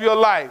of your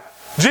life.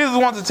 Jesus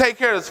wants to take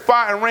care of the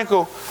spot and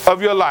wrinkle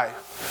of your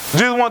life.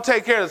 Jesus wants to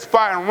take care of the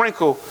spot and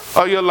wrinkle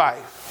of your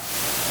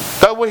life.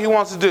 That's what He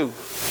wants to do.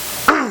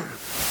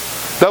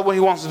 That's what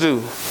He wants to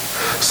do.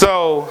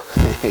 So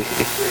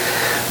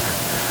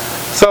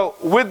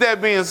with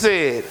that being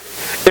said,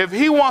 if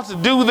He wants to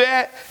do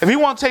that, if He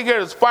wants to take care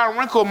of the spot and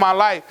wrinkle of my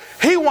life,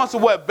 He wants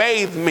to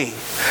bathe me.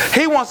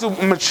 He wants to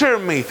mature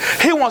me.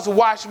 He wants to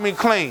wash me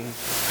clean.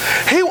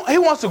 He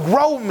wants to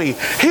grow me.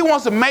 He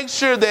wants to make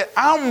sure that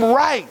I'm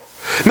right.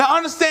 Now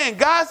understand,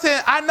 God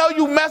said, I know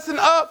you messing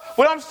up,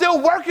 but I'm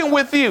still working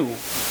with you.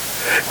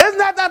 Isn't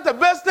that the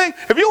best thing?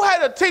 If you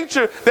had a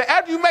teacher that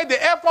after you made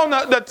the F on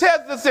the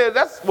test that said,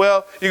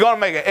 you're going to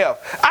make an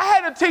F. I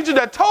had a teacher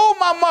that told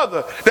my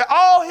mother that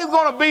all he's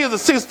going to be is a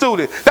C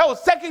student. That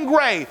was second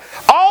grade.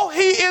 All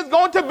he is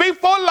going to be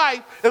for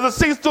life is a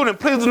C student.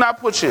 Please do not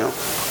push him.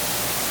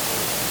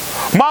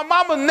 My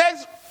mama's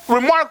next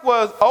remark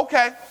was,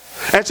 okay.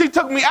 And she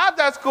took me out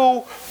that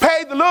school,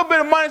 paid the little bit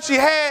of money she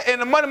had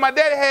and the money my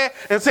daddy had,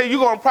 and said, you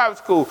go to private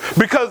school.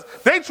 Because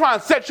they try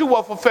and set you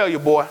up for failure,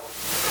 boy.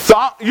 So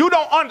you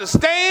don't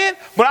understand,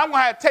 but I'm going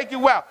to have to take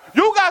you out.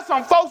 You got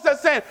some folks that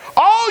saying,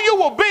 all you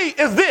will be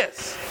is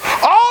this.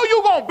 All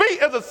you're going to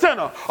be is a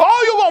sinner.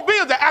 All you're going to be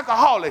is an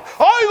alcoholic.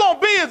 All you're going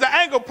to be is an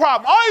anger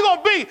problem. All you're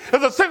going to be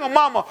is a single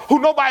mama who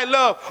nobody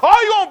loves.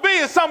 All you're going to be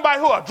is somebody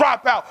who a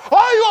dropout.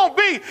 All you're going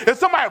to be is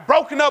somebody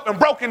broken up and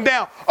broken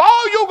down.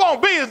 All you're going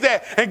to be is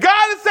that. And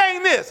God is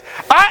saying this,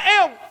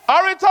 I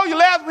already told you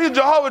last week,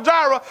 Jehovah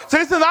Jireh, so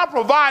He says, I'm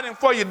providing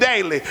for you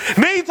daily.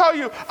 And then He told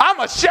you, I'm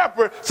a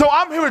shepherd, so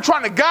I'm here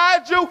trying to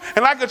guide you,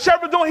 and like a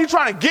shepherd doing, He's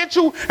trying to get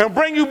you and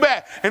bring you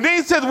back. And then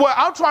He says,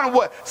 I'm trying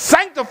to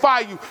sanctify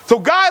you. So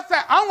God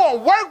said, I'm going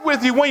to work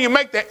with you when you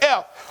make the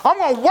F. I'm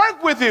going to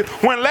work with you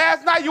when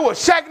last night you were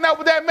shacking up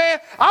with that man.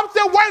 I'm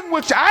still working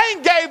with you. I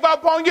ain't gave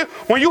up on you.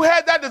 When you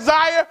had that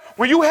desire,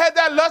 when you had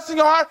that lust in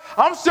your heart,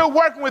 I'm still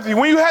working with you.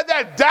 When you had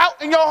that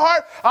doubt in your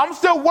heart, I'm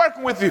still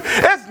working with you.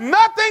 It's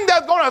nothing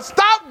that's going to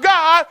stop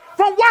God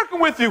from working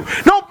with you.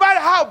 No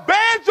matter how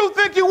bad you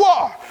think you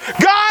are,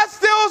 God's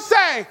still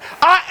saying,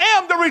 I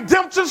am the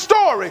redemption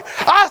story.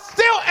 I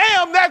still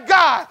am that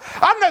God.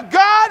 I'm the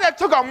God that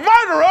took a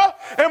murderer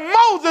in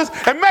Moses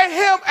and made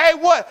him a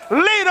what?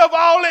 Leader of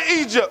all of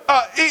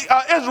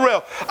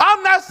Israel.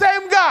 I'm that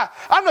same God.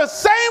 I'm the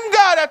same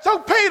God that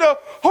took Peter,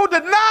 who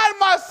denied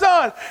my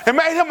son, and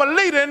made him a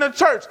leader in the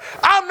church.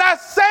 I'm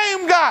that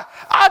same God.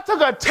 I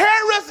took a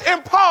terrorist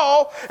in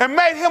Paul and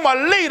made him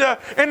a leader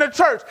in the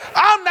church.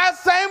 I'm that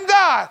same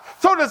God.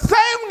 So the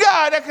same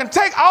God that can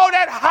take all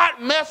that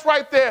hot mess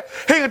right there,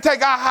 he can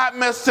take our hot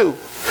mess too.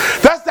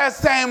 That's that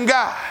same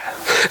God.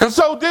 And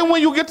so then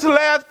when you get to the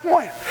last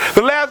point,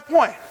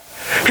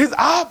 he's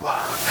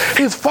Abba,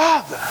 his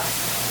Father.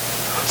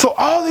 So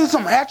all these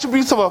some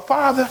attributes of a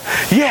father,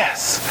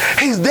 yes,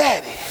 he's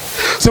daddy.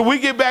 So we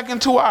get back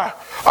into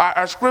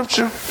our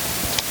scripture,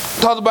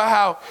 talks about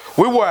how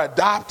we were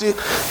adopted.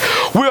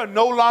 We are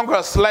no longer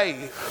a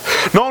slave.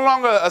 No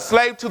longer a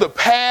slave to the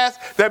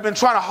past that been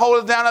trying to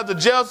hold us down at the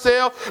jail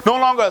cell. No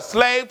longer a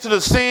slave to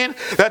the sin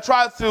that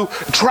tries to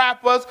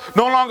trap us.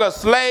 No longer a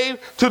slave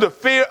to the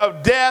fear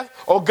of death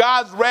or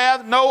God's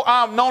wrath. No,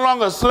 I'm no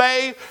longer a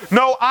slave.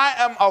 No, I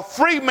am a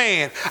free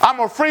man.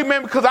 I'm a free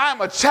man because I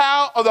am a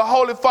child of the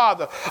Holy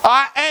Father.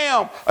 I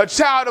am a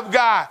child of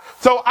God.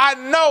 So I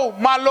know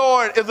my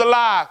Lord is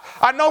alive.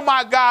 I know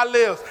my God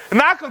lives.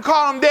 And I can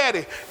call him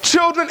daddy.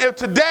 Children, if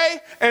today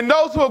and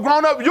those who have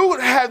grown up, you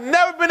have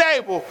never been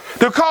able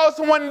to call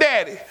someone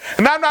daddy.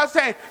 And I'm not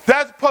saying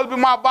that's supposed to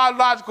be my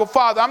biological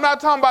father. I'm not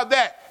talking about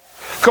that.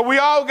 Because we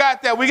all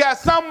got that. We got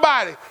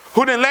somebody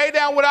who done lay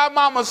down with our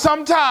mama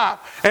sometime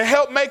and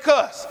help make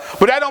us.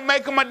 But that don't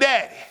make them a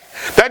daddy.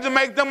 That just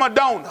makes them a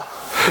donor.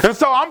 And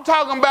so I'm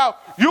talking about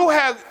you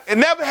have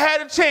never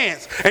had a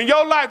chance in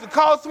your life to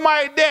call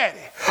somebody daddy.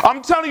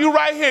 I'm telling you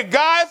right here,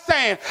 God's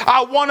saying,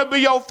 I want to be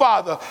your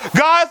father.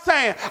 God's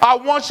saying, I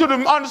want you to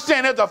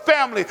understand there's a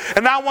family,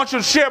 and I want you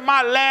to share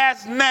my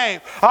last name.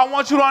 I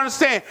want you to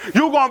understand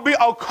you're going to be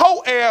a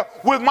co-heir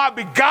with my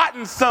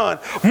begotten son.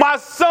 My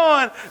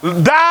son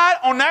died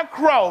on that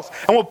cross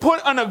and was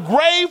put in a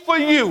grave for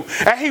you,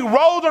 and he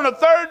rose on the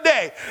third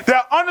day.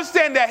 That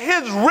understand that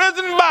his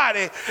risen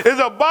body is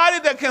a body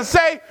that can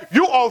say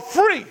you are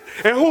free,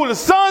 and who the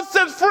Son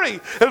sets free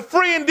is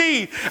free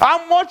indeed.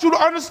 I want you to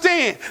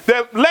understand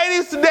that,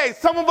 ladies, today,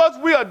 some of us,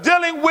 we are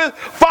dealing with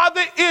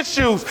father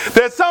issues.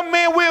 That some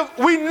men,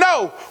 we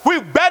know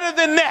we're better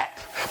than that.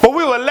 But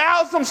we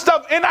allow some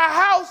stuff in our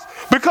house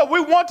because we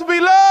want to be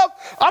loved.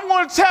 I'm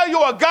going to tell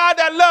you a God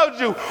that loves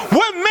you.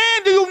 What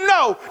man do you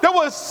know that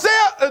would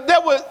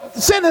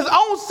send his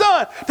own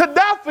son to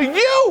die for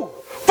you?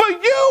 For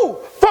you,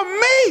 for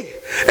me.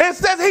 It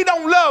says he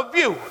don't love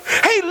you.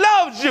 He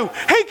loves you.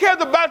 He cares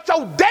about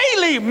your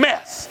daily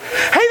mess.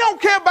 He don't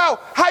care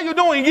about how you're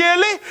doing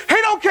yearly. He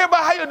don't care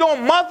about how you're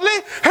doing monthly.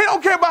 He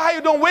don't care about how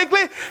you're doing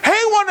weekly. He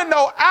want to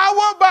know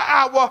hour by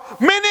hour,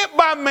 minute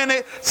by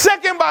minute,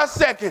 second by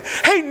second.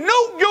 He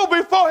knew you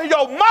before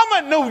your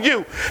mama knew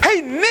you.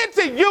 He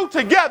knitted you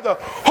together.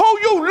 Who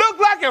you look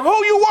like and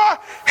who you are,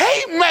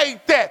 he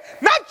made that.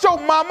 Not your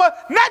mama,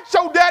 not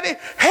your daddy.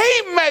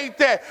 He made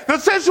that. The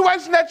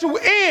situation that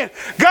you're in,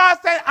 God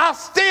said, I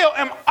still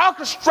am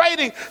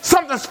orchestrating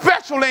something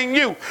special in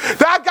you.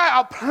 That I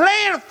got a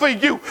plan for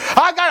you.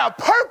 I got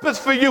a purpose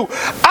for you.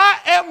 I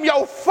am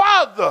your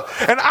father,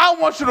 and I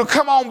want you to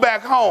come on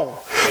back home.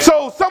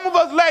 So some of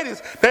us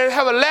ladies that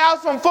have allowed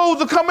some fools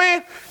to come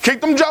in, kick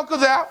them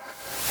jokers out.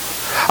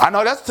 I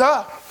know that's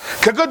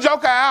tough. Kick a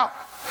joker out.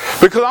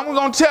 Because I'm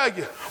going to tell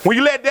you, when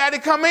you let daddy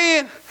come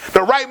in,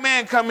 the right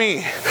man come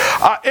in.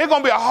 It's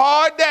going to be a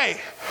hard day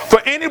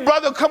for any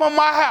brother to come in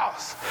my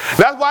house.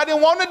 That's why I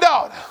didn't want a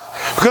daughter.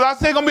 Because I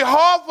said it's going to be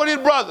hard for these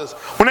brothers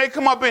when they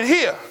come up in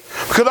here.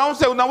 Because I don't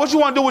say, well, now what you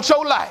want to do with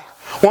your life?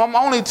 Well, I'm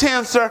only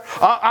 10, sir.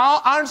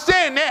 I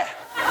understand that.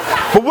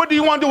 But what do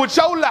you want to do with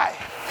your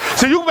life?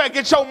 So you better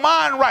get your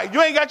mind right.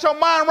 You ain't got your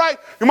mind right,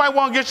 you might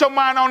want to get your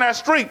mind on that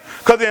street.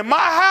 Because in my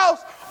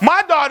house,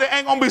 my daughter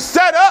ain't going to be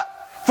set up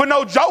for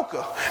no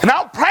joker. And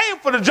I'm praying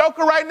for the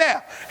joker right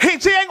now. She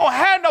ain't going to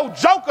have no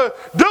joker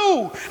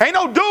dude. Ain't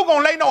no dude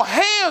going to lay no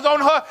hands on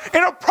her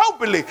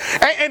inappropriately.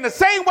 And in the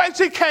same way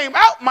she came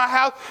out my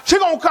house, she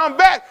going to come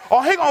back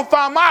or he going to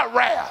find my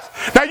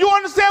wrath. Now you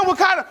understand what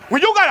kind of,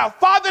 when you got a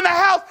father in the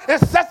house, it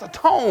sets a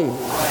tone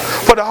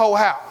for the whole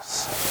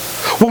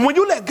house. Well, when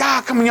you let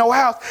God come in your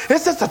house, it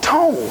sets a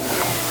tone.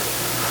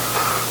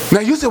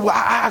 Now you say, well,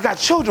 I got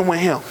children with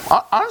him.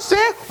 I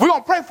understand. We're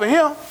going to pray for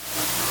him.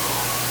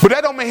 But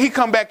that don't mean he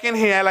come back in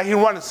here and like he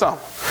running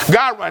something.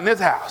 God run this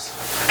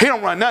house. He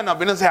don't run nothing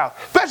up in this house.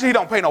 Especially he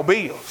don't pay no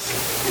bills.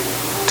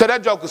 So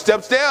that joker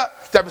step.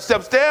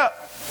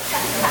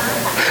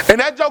 And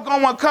that joker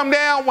don't want to come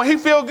down when he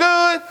feel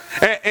good.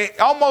 And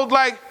almost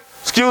like,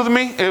 excuse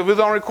me, if it's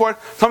on record,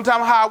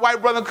 sometimes how a white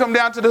brother come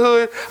down to the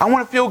hood, I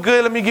want to feel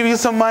good. Let me give you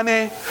some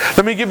money.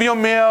 Let me give you a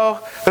meal.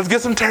 Let's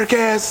get some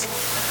turkeys.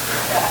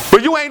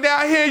 But you ain't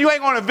down here, you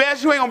ain't going to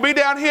invest, you ain't going to be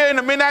down here in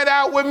the midnight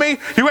hour with me,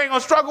 you ain't going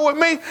to struggle with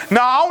me.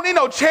 No, I don't need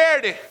no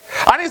charity.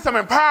 I need some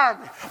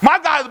empowerment. My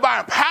God is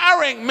about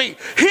empowering me.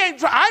 I ain't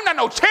got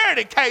no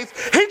charity case.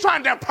 He's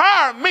trying to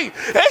empower me.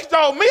 He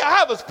told me I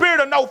have a spirit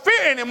of no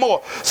fear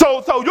anymore.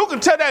 So you can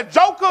tell that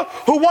joker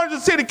who wanted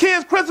to see the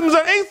kids Christmas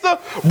and Easter,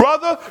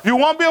 brother, you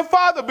want to be a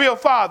father, be a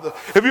father.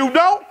 If you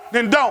don't,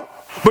 then don't.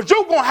 But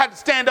you're going to have to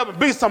stand up and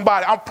be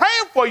somebody. I'm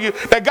praying for you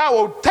that God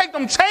will take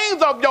them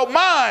chains off your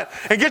mind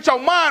and get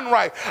your mind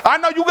right. I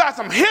know you got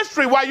some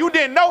history why you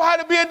didn't know how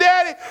to be a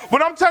daddy,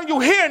 but I'm telling you,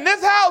 here in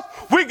this house,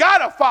 we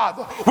got a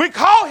father. We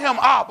call him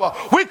Abba.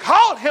 We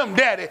call him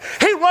daddy.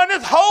 He run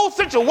this whole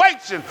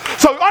situation.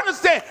 So you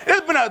understand,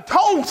 there's been a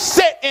tone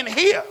set in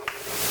here.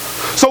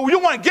 So you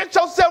want to get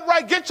yourself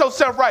right, get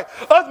yourself right.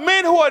 Us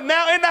men who are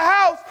now in the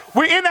house,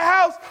 we in the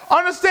house,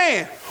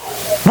 understand,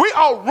 we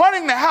are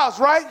running the house,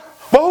 right?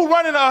 But who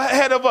running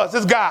ahead of us?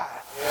 It's God.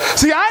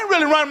 See, I ain't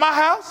really running my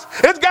house.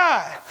 It's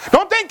God.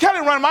 Don't think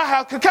Kelly run my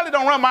house, because Kelly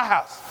don't run my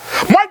house.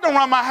 Mark don't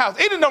run my house.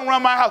 Eden don't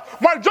run my house.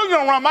 Mark Jr.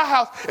 don't run my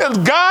house. It's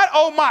God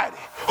Almighty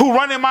who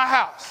run in my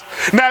house.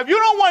 Now, if you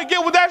don't want to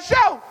get with that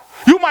show,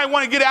 you might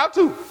want to get out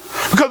too.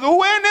 Because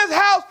who in this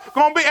house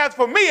going to be, as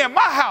for me and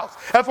my house,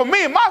 as for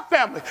me and my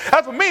family,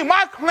 as for me and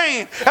my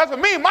clan, as for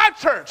me and my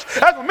church,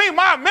 as for me and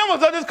my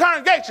members of this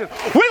congregation,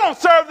 we're going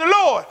to serve the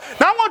Lord.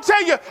 Now I'm going to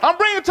tell you, I'm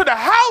bringing to the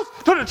house,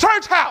 to the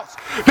church house.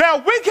 Now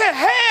we can't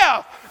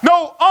have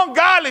no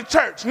ungodly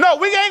church. No,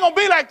 we ain't going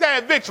to be like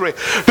that at Victory.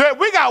 That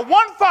we got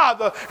one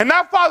Father, and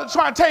that Father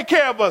trying to take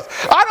care of us.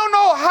 I don't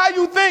know how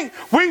you think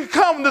we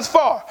come this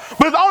far,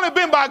 but it's only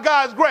been by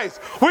God's grace.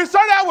 We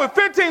started out with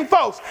 15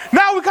 folks.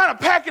 Now we're kind of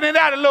packing it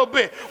out a little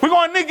bit. We're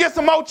going to need to get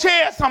some more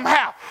chairs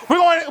somehow. We're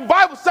going to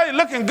Bible study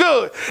looking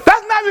good.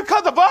 That's not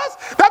because of us.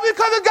 That's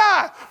because of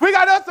God. We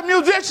got us some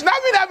musicians.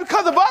 That's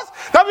because of us.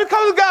 That's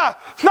because of God.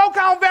 Snow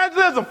Count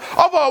Evangelism.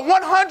 Over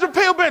 100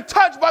 people been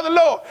touched by the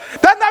Lord.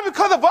 That's not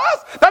because of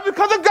us. That's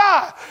because of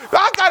God.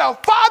 I got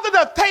a Father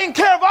that's taking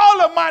care of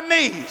all of my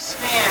needs.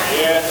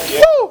 Yeah.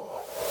 Woo.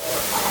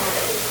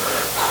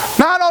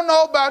 Now, I don't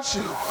know about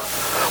you,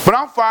 but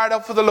I'm fired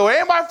up for the Lord.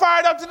 Anybody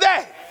fired up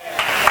today?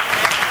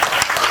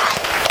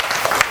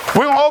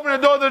 We're going to open the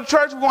doors of the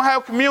church. We're going to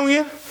have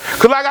communion.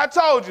 Because like I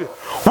told you,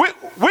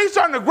 we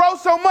starting to grow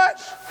so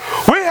much,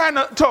 we had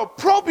to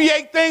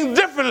appropriate things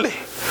differently.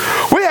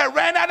 We had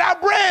ran out our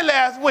bread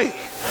last week.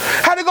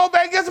 Had to go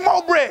back and get some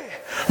more bread.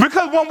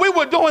 Because when we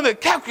were doing the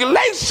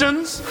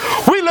calculations,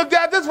 we looked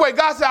at it this way.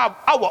 God said,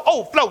 I will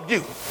overflow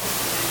you.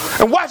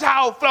 And watch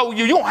how I overflow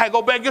you. You don't have to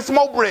go back and get some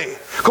more bread.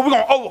 Because we're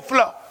going to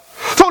overflow.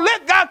 So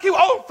let God keep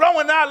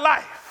overflowing in our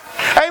life.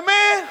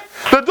 Amen.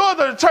 The doors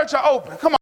of the church are open. Come on.